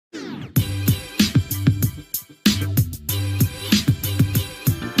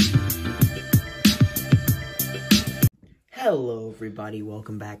Hello everybody,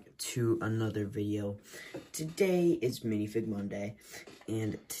 welcome back to another video. Today is Minifig Monday,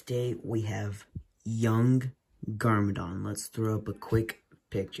 and today we have young Garmadon. Let's throw up a quick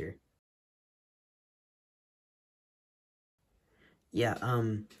picture. Yeah,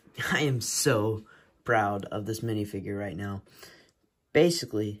 I am so proud of this minifigure right now.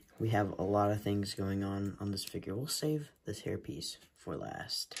 Basically, we have a lot of things going on this figure. We'll save this hairpiece for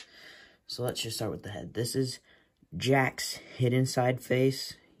last. So let's just start with the head. This is Jack's hidden side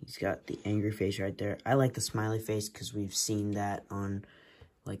face. He's got the angry face right there. I like the smiley face because we've seen that on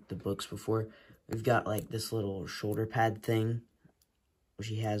like the books before. We've got like this little shoulder pad thing, which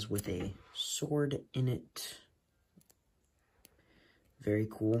he has with a sword in it. Very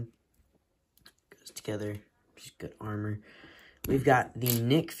cool. Goes together. Just good armor. We've got the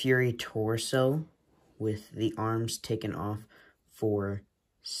Nick Fury torso with the arms taken off for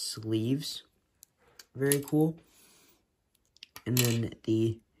sleeves. Very cool. And then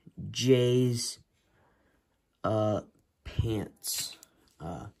the Jay's pants.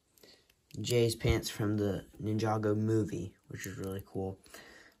 Jay's pants from the Ninjago movie, which is really cool.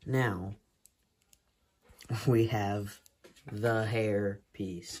 Now, we have the hair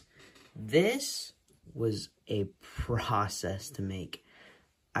piece. This was a process to make.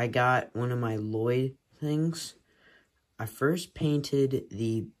 I got one of my Lloyd things. I first painted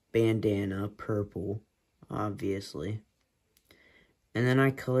the bandana purple, obviously. And then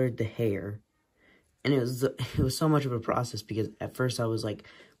I colored the hair. And it was so much of a process because at first I was like,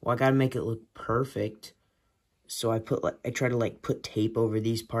 well, I gotta make it look perfect. So I tried to like put tape over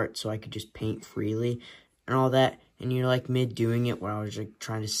these parts so I could just paint freely and all that. And you're like mid doing it where I was like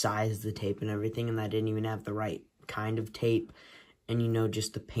trying to size the tape and everything, and I didn't even have the right kind of tape. And you know,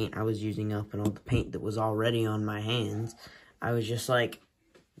 just the paint I was using up and all the paint that was already on my hands. I was just like,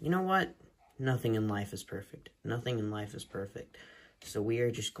 you know what? Nothing in life is perfect. Nothing in life is perfect. So we are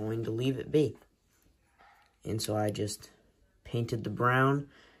just going to leave it be. And so I just painted the brown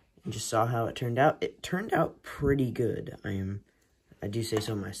and just saw how it turned out. It turned out pretty good. I do say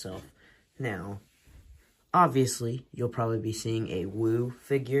so myself. Now, obviously, you'll probably be seeing a Woo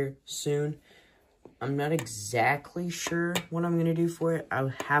figure soon. I'm not exactly sure what I'm going to do for it.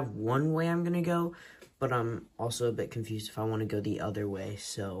 I have one way I'm going to go, but I'm also a bit confused if I want to go the other way.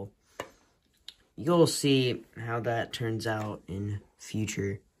 So you'll see how that turns out in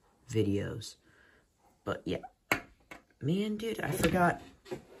future videos. But yeah. Man, dude, I forgot.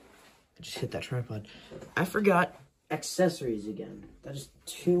 I just hit that tripod. I forgot accessories again. That is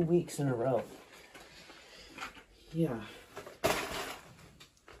 2 weeks in a row. Yeah.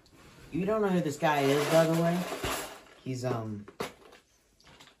 You don't know who this guy is, by the way. He's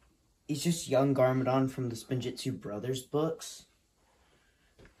just young Garmadon from the Spinjitzu Brothers books.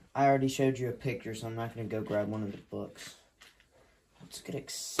 I already showed you a picture, so I'm not going to go grab one of the books. What's a good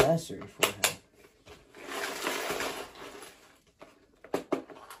accessory for him?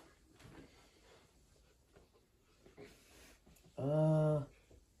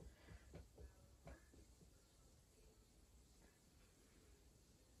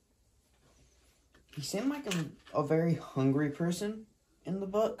 He seemed like a very hungry person in the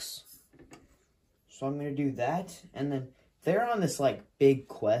books. So I'm going to do that. And then they're on this like big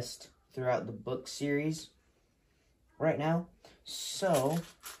quest throughout the book series right now. So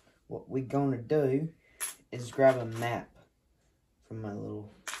what we're going to do is grab a map from my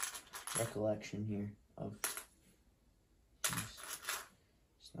little recollection here of...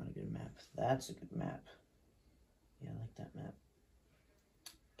 It's not a good map. That's a good map. Yeah, I like that map.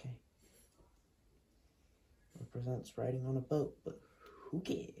 Okay. Represents riding on a boat, but who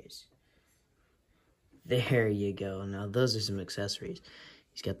cares? There you go. Now, those are some accessories.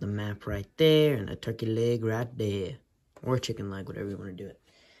 He's got the map right there and a turkey leg right there. Or chicken leg, whatever you want to do it.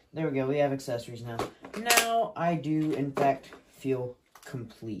 There we go. We have accessories now. Now, I do, in fact, feel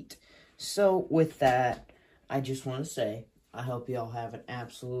complete. So, with that, I just want to say, I hope you all have an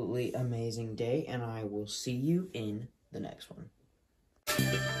absolutely amazing day, and I will see you in the next one.